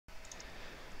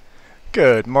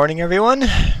Good morning, everyone.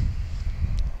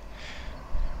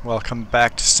 Welcome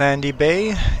back to Sandy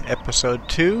Bay, episode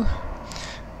 2.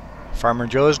 Farmer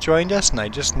Joe's joined us, and I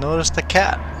just noticed a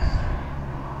cat.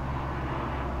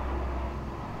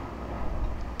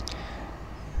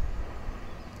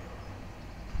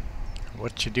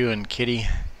 What you doing, kitty?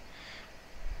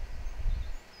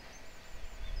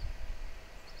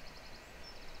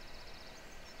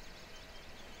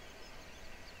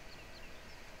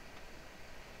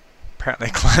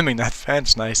 Apparently climbing that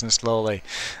fence nice and slowly.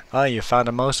 Oh, you found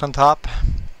a mouse on top?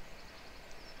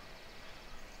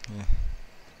 Yeah.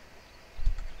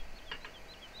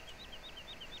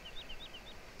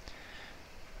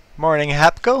 Morning,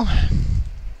 Hapco.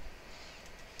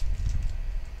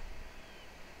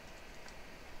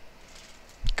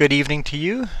 Good evening to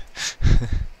you.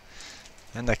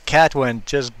 And the cat went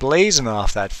just blazing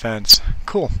off that fence.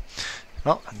 Cool.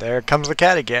 Oh, there comes the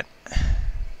cat again.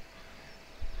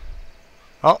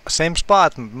 Oh, same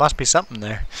spot. Must be something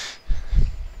there.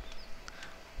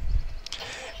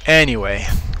 Anyway,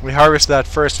 we harvested that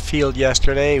first field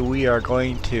yesterday. We are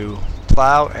going to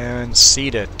plow and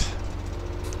seed it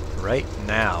right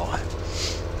now.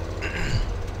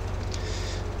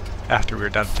 After we're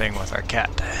done playing with our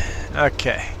cat.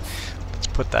 Okay, let's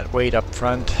put that weight up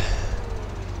front.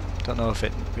 Don't know if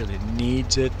it really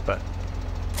needs it, but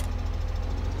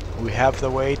we have the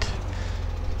weight.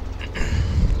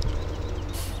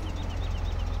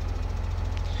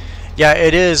 Yeah,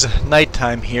 it is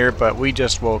nighttime here, but we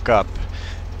just woke up.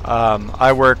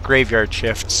 I work graveyard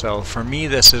shift, so for me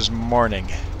this is morning.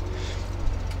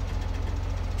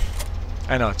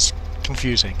 I know, it's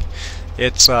confusing.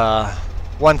 It's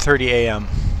 1:30 a.m.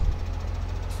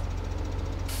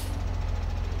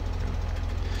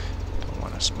 Don't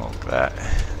want to smoke that.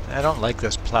 I don't like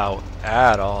this plow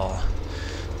at all.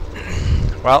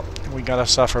 Well, we gotta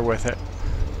suffer with it.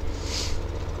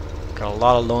 Got a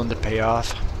lot of loan to pay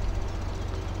off.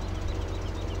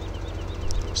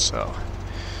 So,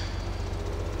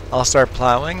 I'll start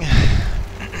plowing.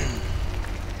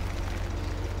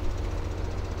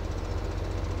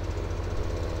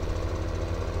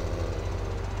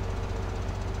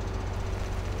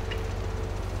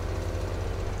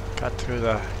 Got through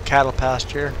the cattle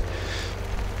pasture.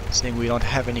 Seeing we don't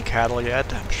have any cattle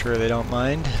yet, I'm sure they don't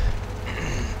mind.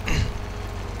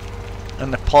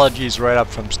 And apologies right up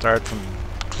from start from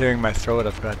clearing my throat.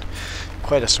 I've got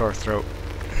quite a sore throat.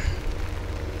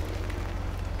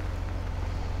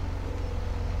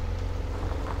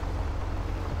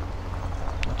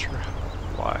 Not sure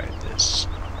how wide this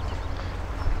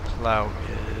plow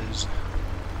is.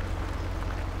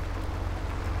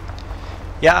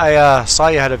 Yeah, I saw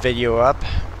you had a video up.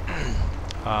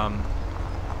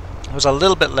 It was a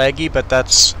little bit laggy, but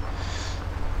that's,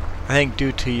 I think,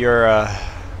 due to your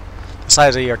the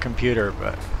size of your computer,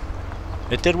 but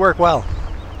it did work well.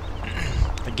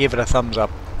 I gave it a thumbs up.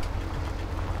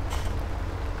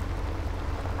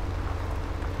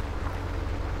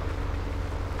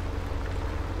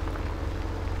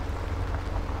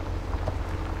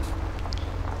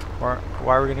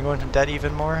 Why are we going to go into debt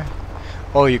even more?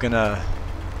 Oh, you're going to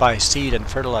buy seed and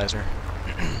fertilizer.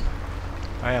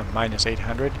 I am minus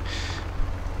 800.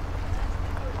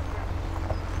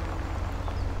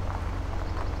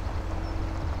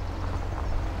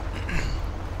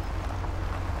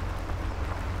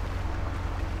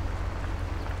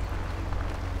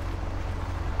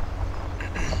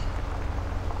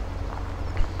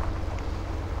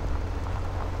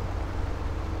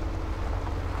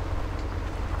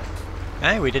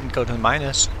 Hey, we didn't go to the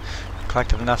minus.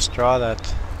 Collected enough straw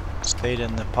that stayed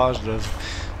in the positive.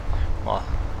 Well,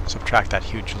 subtract that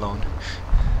huge loan.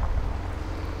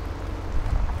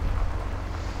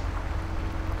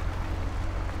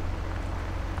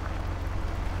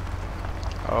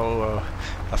 Oh,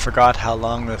 I forgot how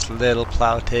long this little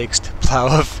plow takes to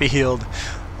plow a field.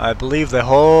 I believe the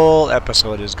whole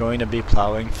episode is going to be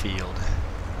plowing field.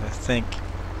 I think.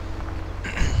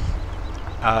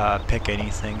 Pick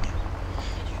anything.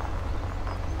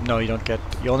 No, you don't get.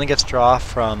 You only get straw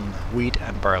from wheat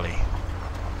and barley.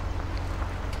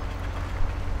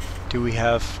 Do we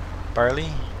have barley?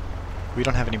 We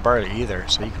don't have any barley either,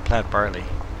 so you can plant barley.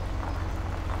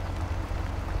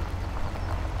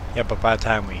 Yeah, but by the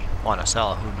time we want to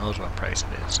sell, who knows what price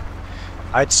it is.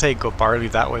 I'd say go barley,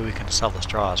 that way we can sell the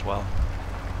straw as well.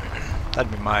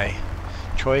 That'd be my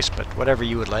choice, but whatever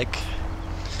you would like.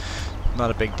 Not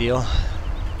a big deal.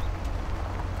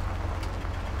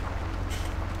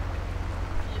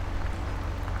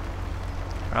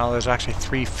 Well, there's actually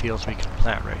 3 fields we can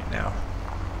plant right now.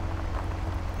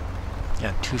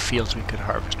 Yeah, 2 fields we could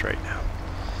harvest right now.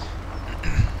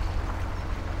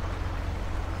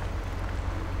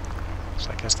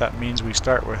 So I guess that means we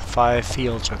start with 5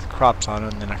 fields with crops on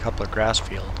it and then a couple of grass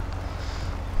fields.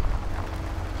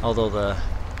 Although the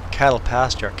cattle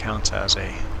pasture counts as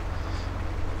a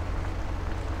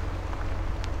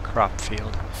crop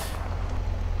field.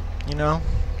 You know,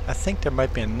 I think there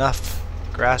might be enough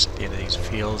grass at the end of these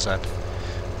fields that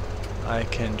I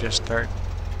can just start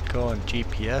going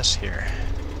GPS here.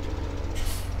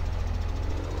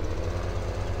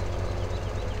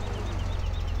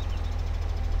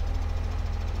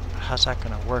 How's that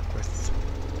gonna work with...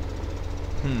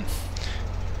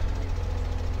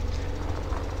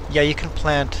 Yeah, you can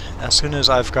plant as soon as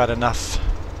I've got enough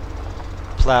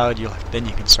plowed, then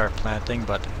you can start planting,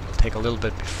 but it'll take a little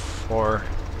bit before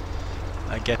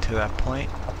I get to that point.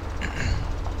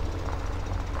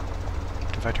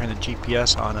 If I turn the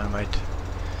GPS on, I might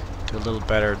do a little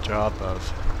better job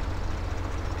of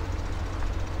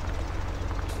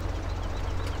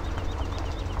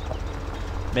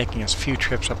making as few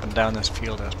trips up and down this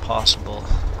field as possible.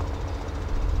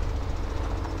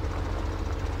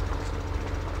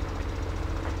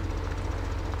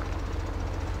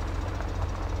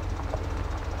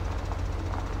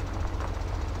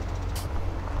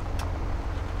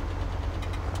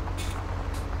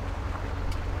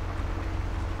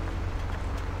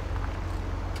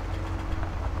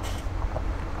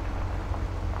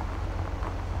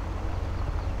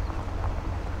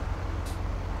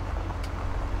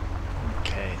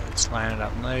 Line it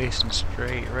up nice and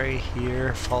straight right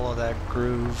here, follow that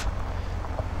groove.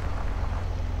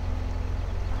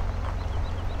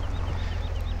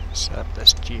 Set up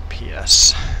this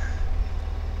GPS.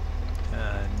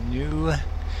 New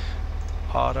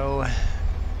auto.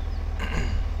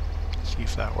 See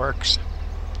if that works.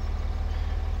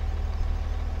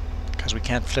 Because we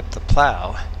can't flip the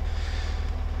plow.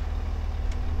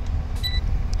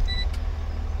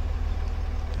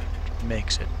 That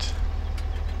makes it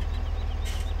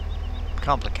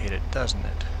complicated, doesn't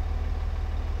it?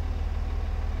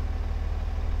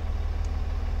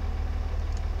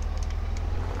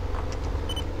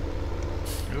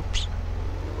 Oops.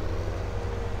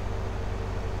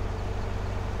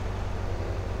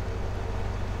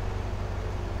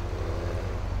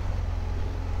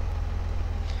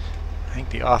 I think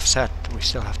the offset, we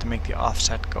still have to make the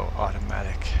offset go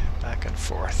automatic back and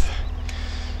forth.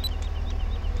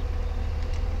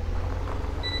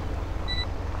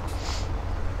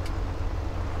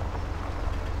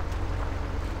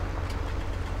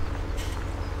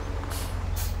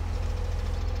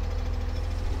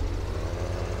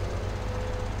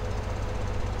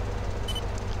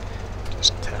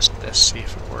 Let's see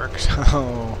if it works.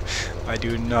 Oh, I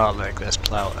do not like this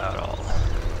plow at all.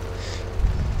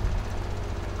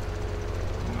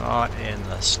 Not in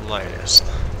the slightest.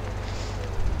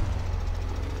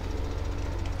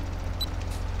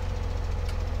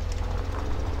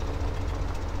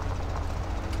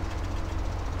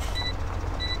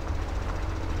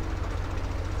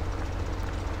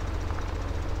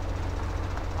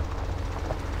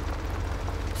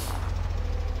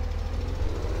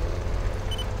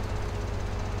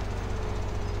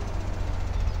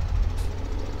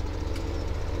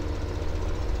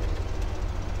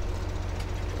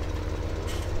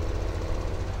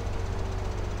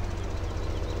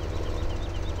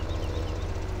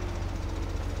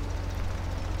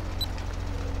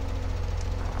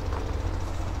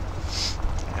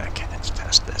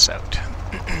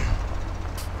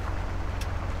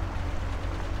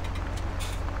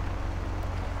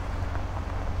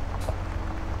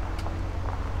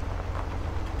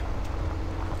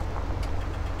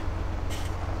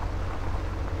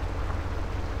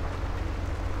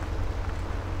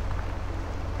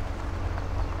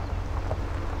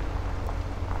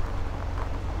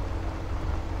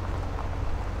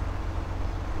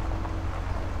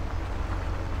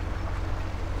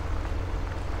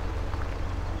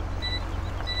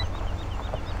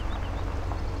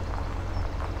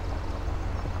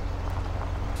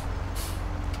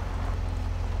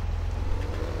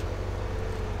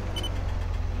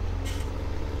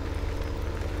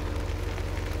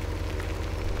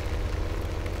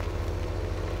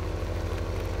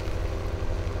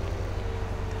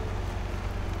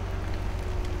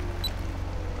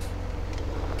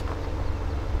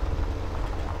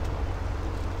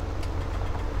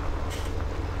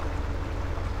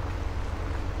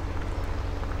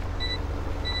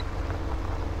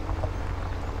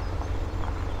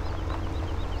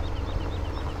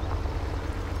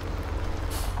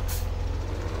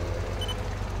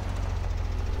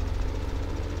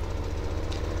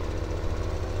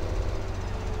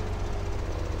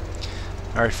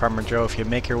 Alright, Farmer Joe, if you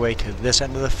make your way to this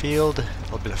end of the field,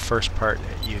 it'll be the first part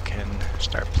that you can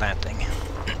start planting.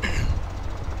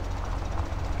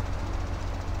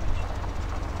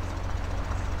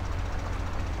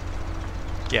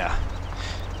 Yeah.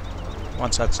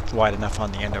 Once that's wide enough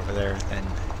on the end over there, then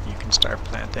you can start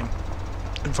planting.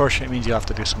 Unfortunately, it means you'll have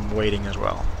to do some waiting as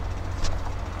well.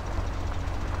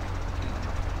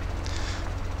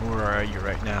 Where are you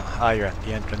right now? Ah, you're at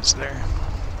the entrance there.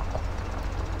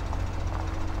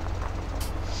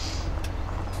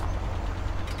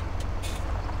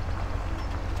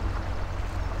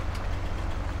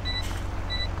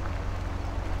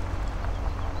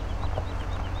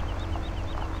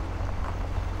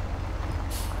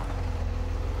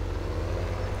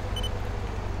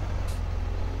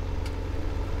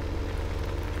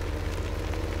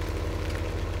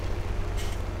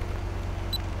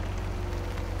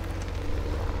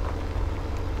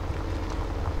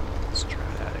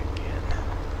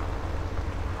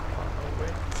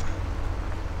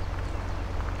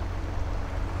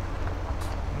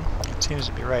 Seems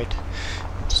to be right.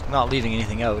 It's not leaving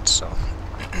anything out, so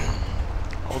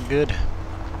all good.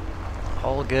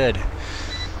 All good.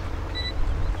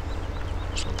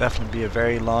 This will definitely be a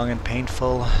very long and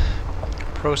painful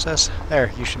process.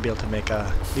 There, you should be able to make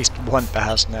at least one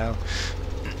pass now.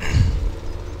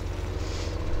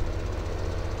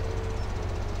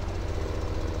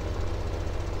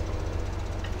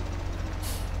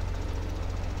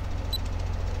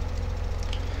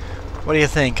 What do you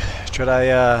think? Should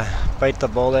I bite the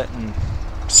bullet and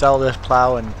sell this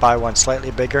plow and buy one slightly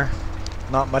bigger?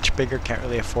 Not much bigger, can't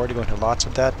really afford to go into lots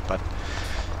of debt, but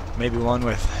maybe one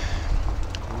with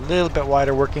a little bit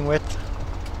wider working width.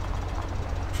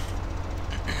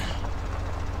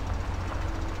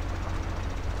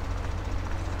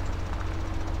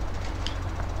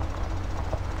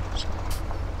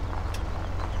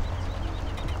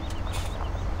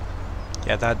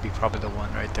 Yeah, that'd be probably the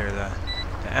one right there, the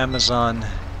Amazon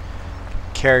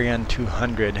Carrion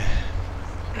 200.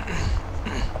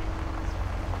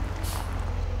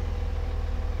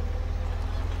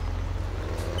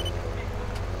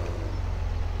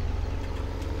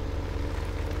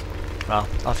 Well,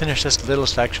 I'll finish this little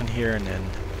section here and then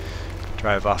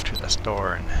drive off to the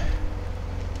store.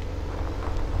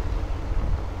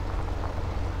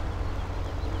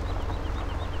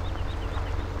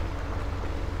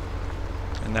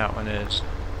 And that one is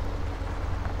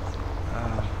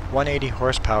 180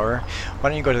 horsepower. Why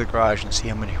don't you go to the garage and see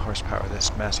how many horsepower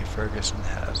this Massey Ferguson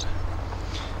has?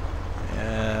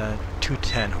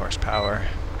 210 horsepower.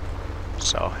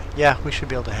 So yeah, we should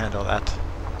be able to handle that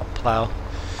plow.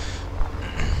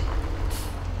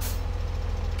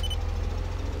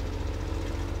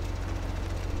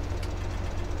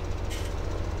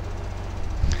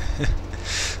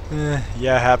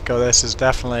 Yeah, Hapco, this is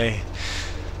definitely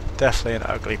an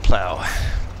ugly plow.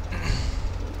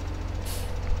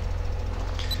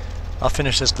 I'll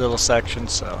finish this little section,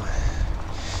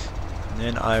 and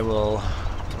then I will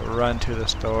run to the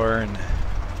store and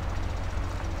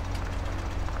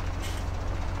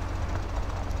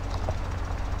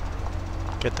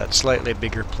get that slightly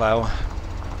bigger plow.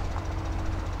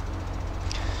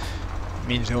 It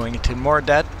means going into more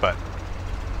debt, but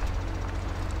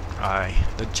I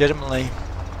legitimately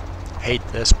hate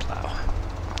this plow.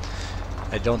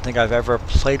 I don't think I've ever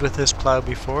played with this plow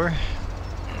before.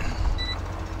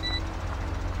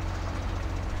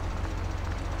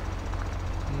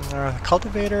 The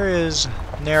cultivator is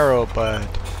narrow, but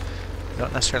I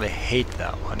don't necessarily hate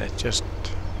that one. It's just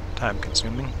time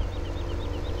consuming.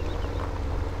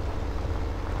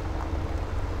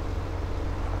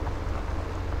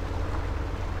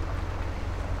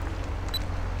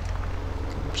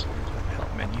 Oops, there's a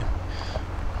help menu.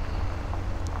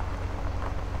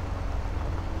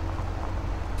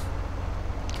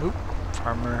 Oop,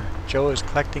 Farmer Joe is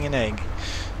collecting an egg.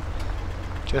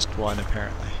 Just one,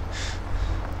 apparently.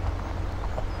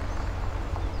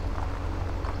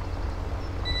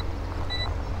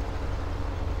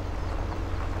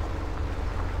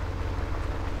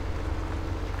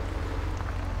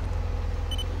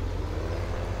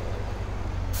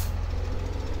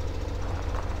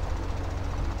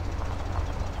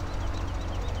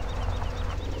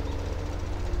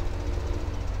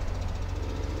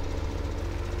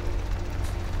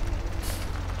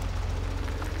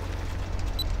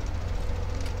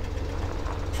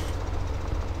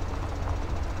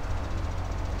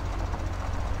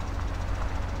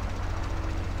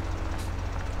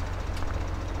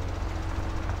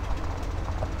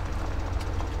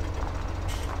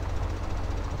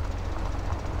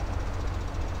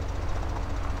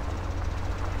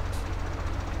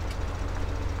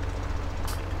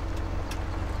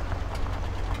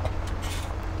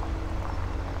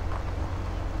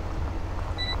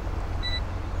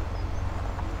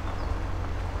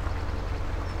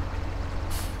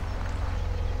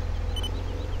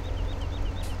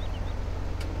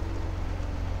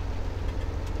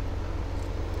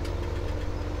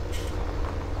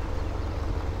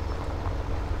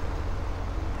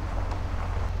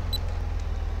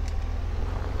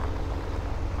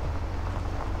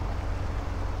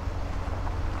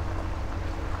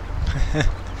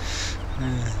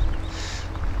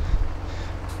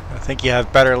 I think you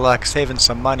have better luck saving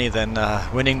some money than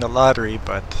winning the lottery,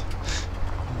 but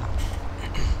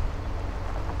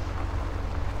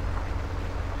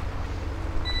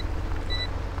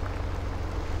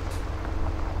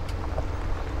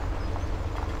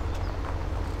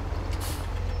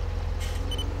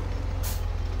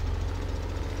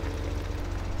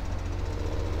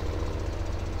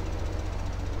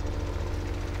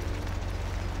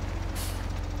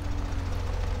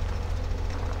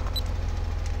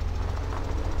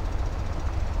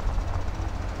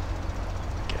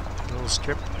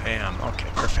strip. Bam. Okay,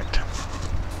 perfect.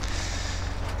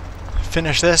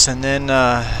 Finish this and then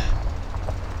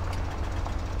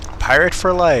pirate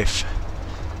for life.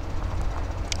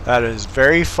 That is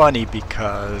very funny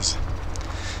because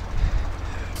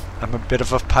I'm a bit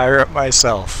of a pirate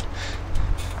myself.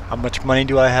 How much money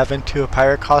do I have into a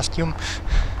pirate costume?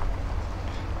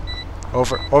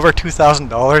 Over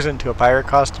 $2,000 into a pirate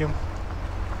costume.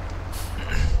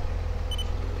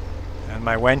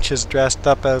 My wench is dressed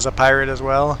up as a pirate as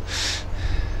well.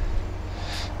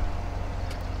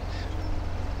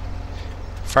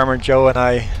 Farmer Joe and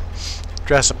I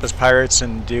dress up as pirates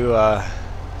and do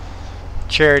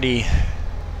charity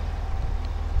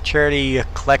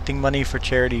collecting money for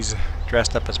charities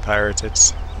dressed up as pirates.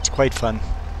 It's quite fun.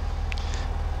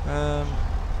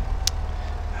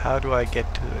 How do I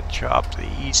get to the chop the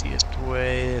easiest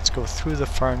way? Let's go through the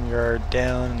farmyard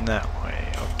down that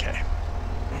way. Okay.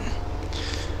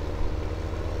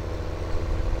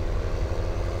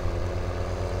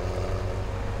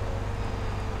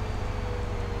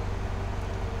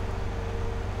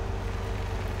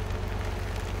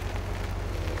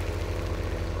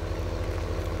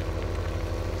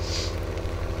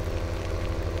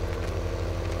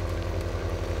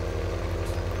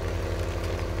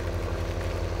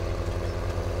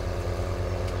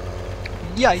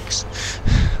 Yikes!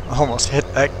 Almost hit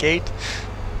that gate.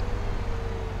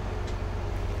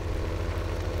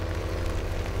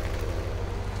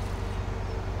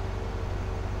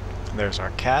 There's our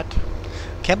cat.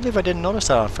 Can't believe I didn't notice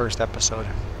that on the first episode.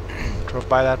 Drove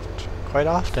by that quite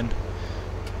often.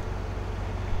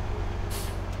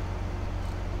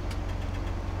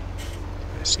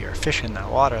 I see our fish in that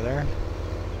water there.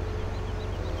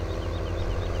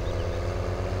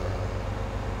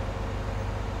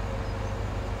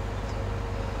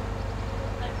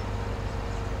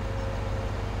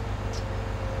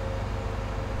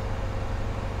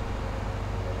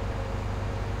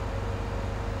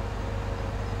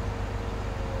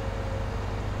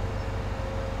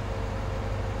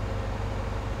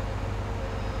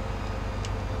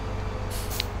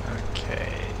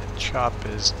 Shop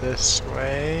is this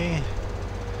way.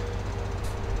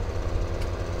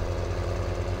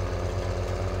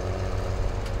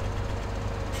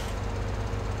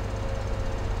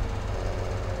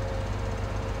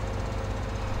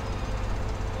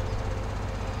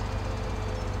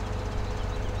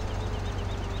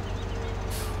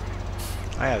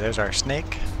 Oh yeah, there's our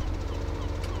snake.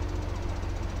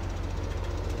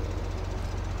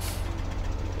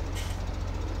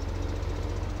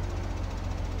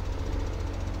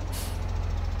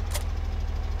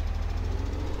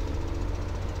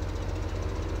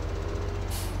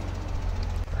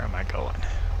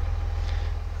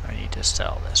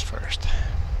 Sell this first.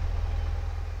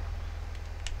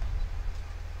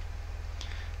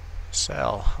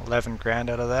 Sell 11 grand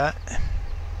out of that.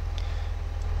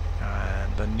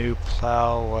 And the new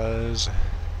plow was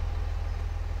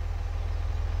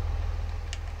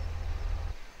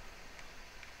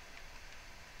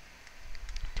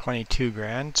 $22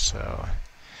 grand, so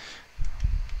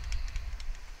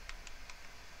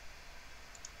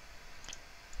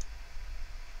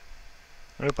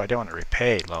oop, I don't want to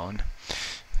repay loan.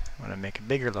 I want to make a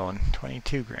bigger loan,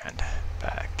 22 grand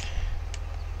back.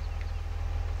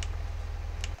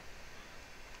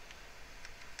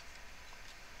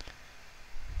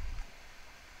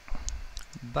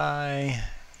 Buy,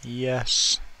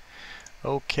 yes,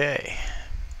 okay.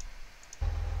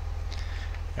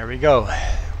 There we go.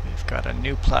 We've got a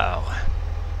new plow.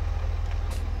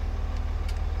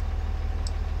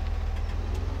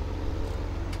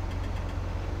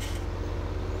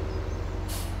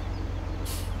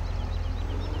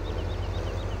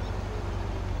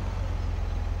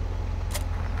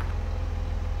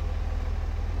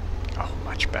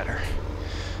 Much better.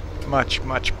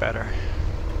 Much better.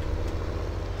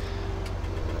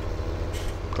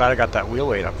 Glad I got that wheel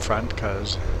weight up front,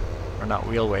 or not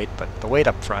wheel weight, but the weight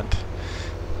up front,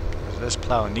 because this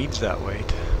plow needs that weight.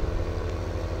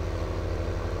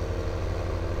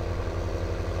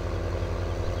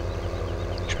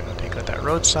 Trying to take that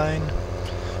road sign.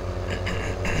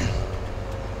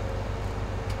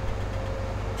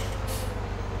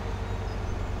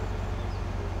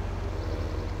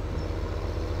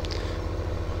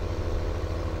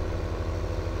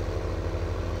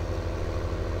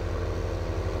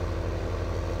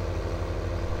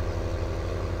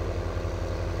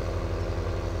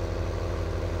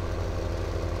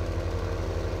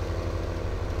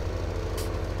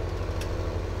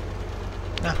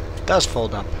 Ah, it does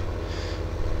fold up.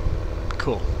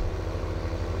 Cool.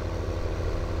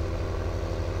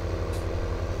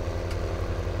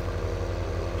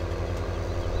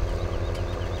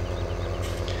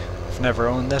 I've never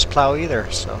owned this plow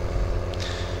either, so.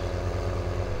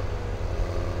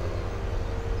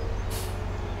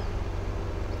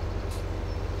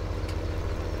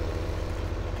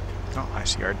 Oh, I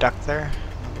see our duck there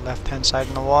on the left-hand side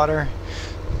in the water.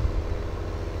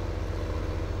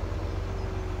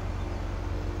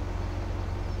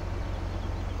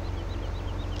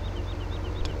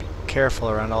 Careful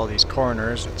around all these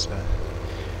corners. It's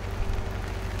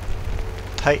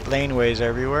tight laneways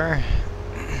everywhere.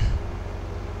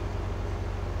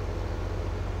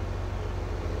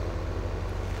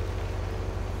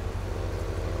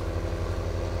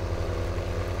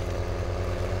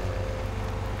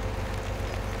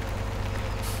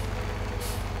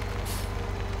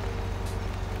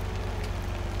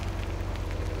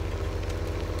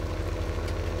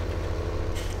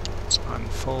 Let's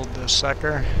unfold this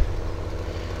sucker.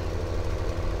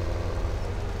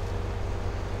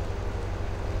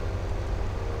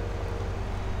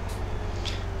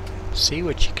 See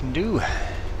what you can do.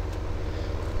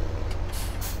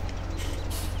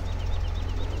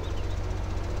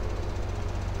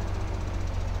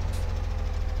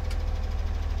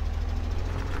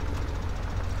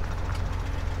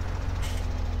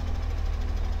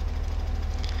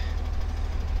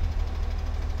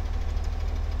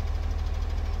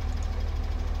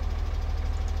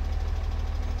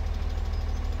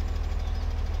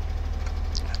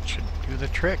 That should do the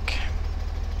trick.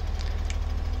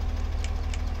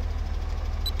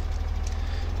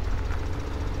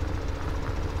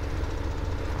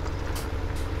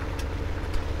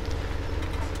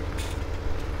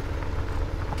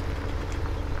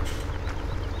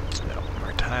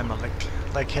 I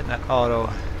like hitting that auto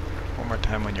one more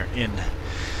time when you're in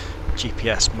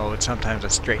GPS mode. Sometimes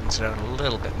it straightens it out a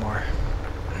little bit more.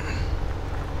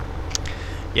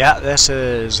 Yeah, this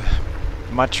is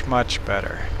much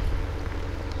better.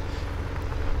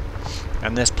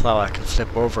 And this plow I can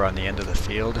flip over on the end of the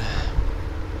field.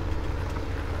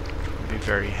 Would be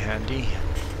very handy.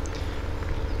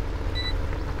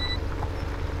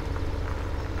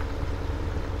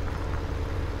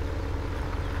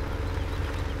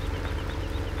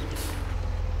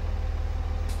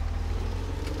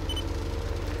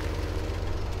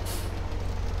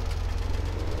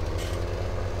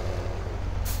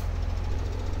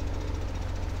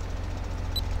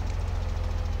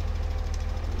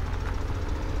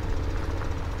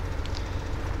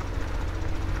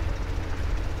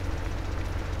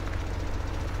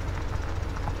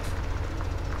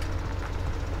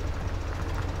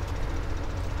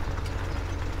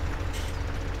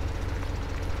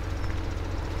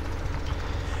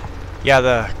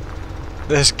 Yeah,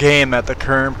 this game at the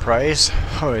current price,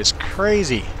 oh, it's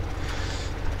crazy.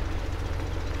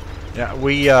 Yeah,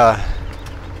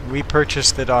 we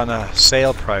purchased it on a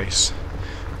sale price.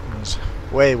 It was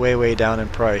way down in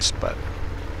price, but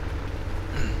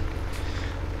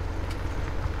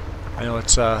I know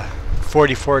it's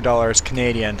 $44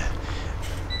 Canadian.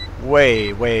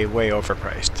 Way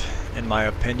overpriced, in my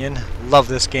opinion. Love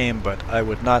this game, but I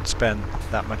would not spend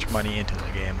that much money into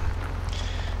the game.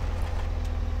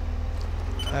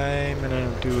 I'm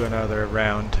gonna do another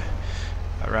round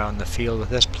around the field with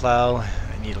this plow.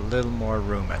 I need a little more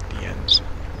room at the ends.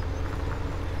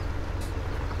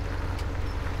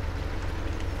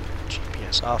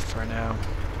 GPS off for now.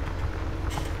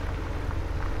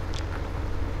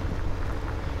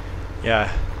 Yeah.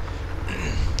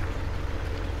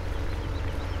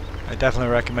 I definitely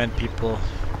recommend people,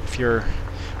 if you're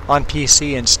on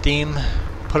PC and Steam,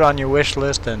 put on your wish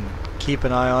list and keep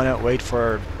an eye on it. Wait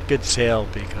for a good sale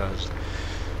because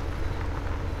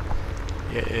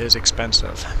it is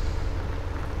expensive.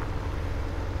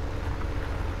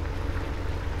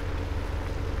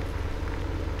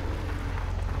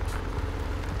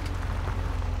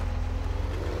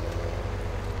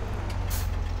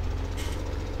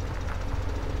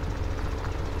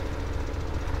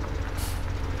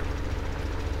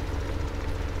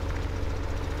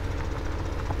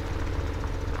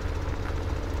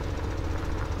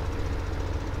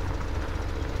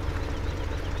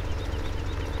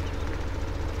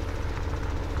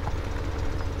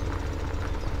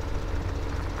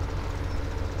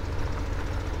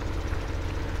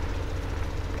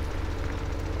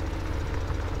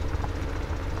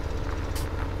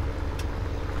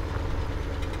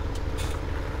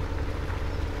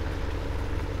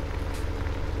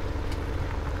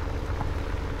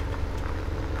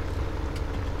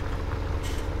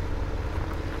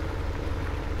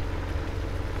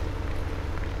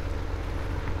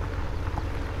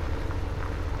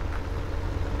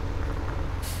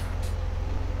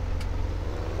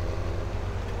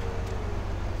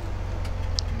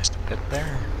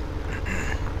 there.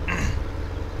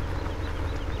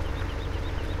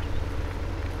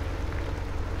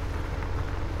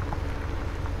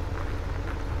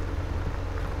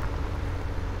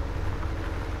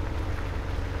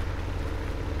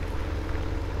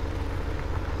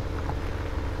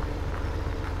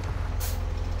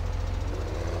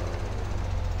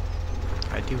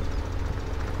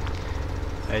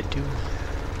 I do.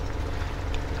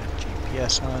 Turn that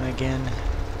GPS on again.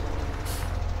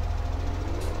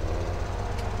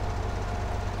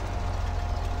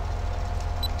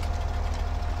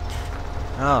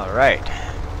 Alright.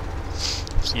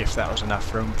 See if that was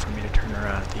enough room for me to turn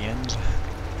around at the ends.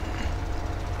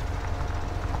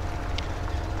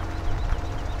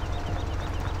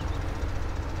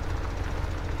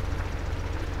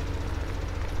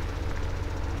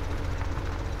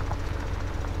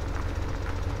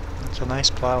 It's a nice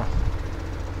plow.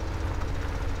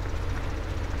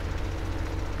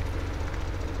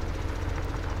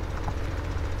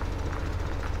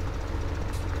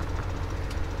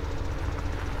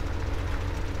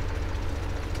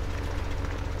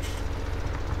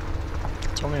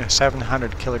 It's only a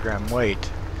 700 kilogram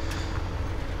weight,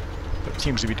 but it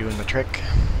seems to be doing the trick.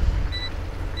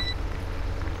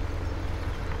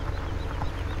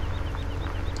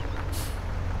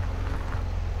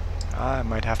 I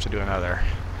might have to do another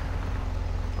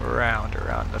round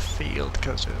around the field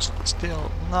because there's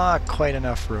still not quite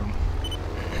enough room.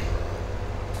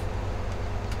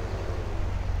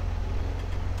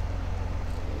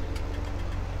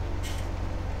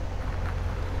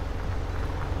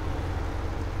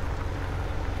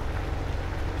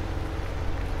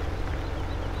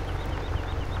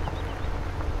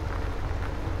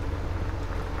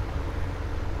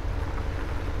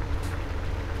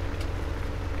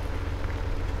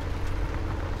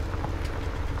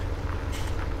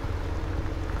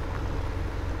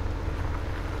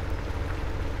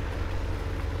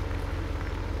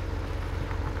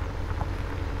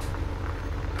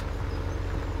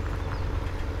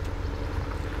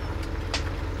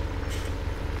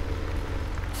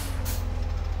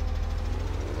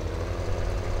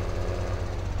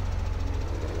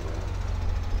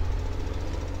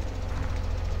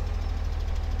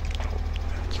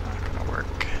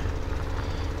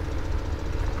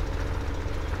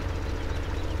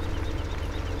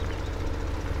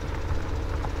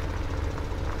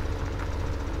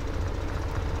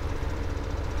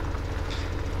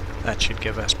 That should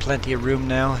give us plenty of room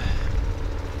now.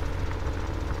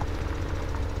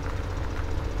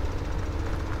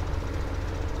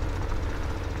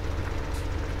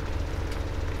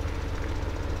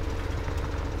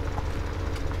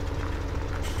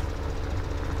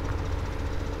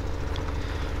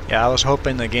 Yeah, I was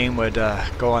hoping the game would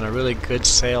go on a really good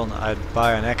sale and I'd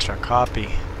buy an extra copy.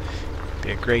 It'd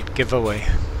be a great giveaway.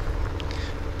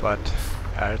 But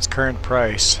at its current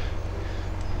price,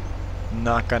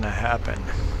 not gonna happen.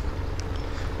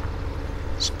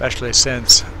 Especially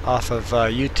since off of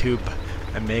YouTube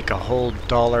I make a whole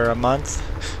 $1 a month.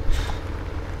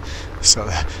 So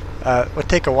it would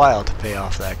take a while to pay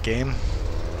off that game.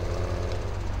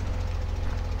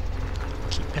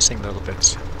 Keep missing little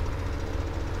bits.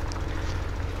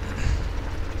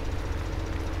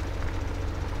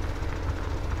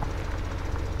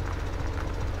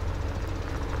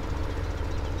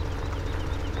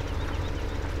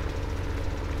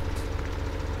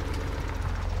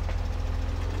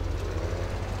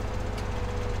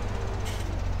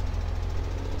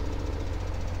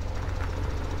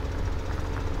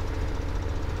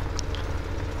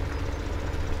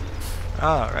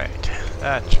 Alright,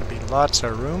 that should be lots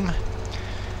of room.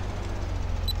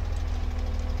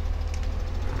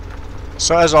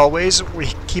 So as always, we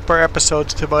keep our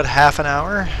episodes to about half an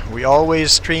hour. We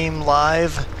always stream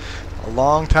live a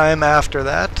long time after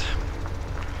that.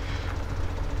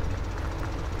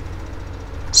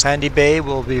 Sandy Bay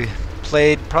will be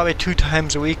played probably 2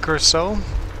 times a week or so.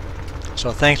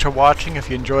 So thanks for watching. If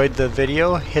you enjoyed the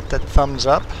video, hit that thumbs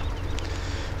up.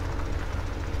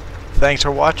 Thanks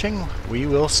for watching. We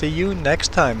will see you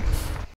next time.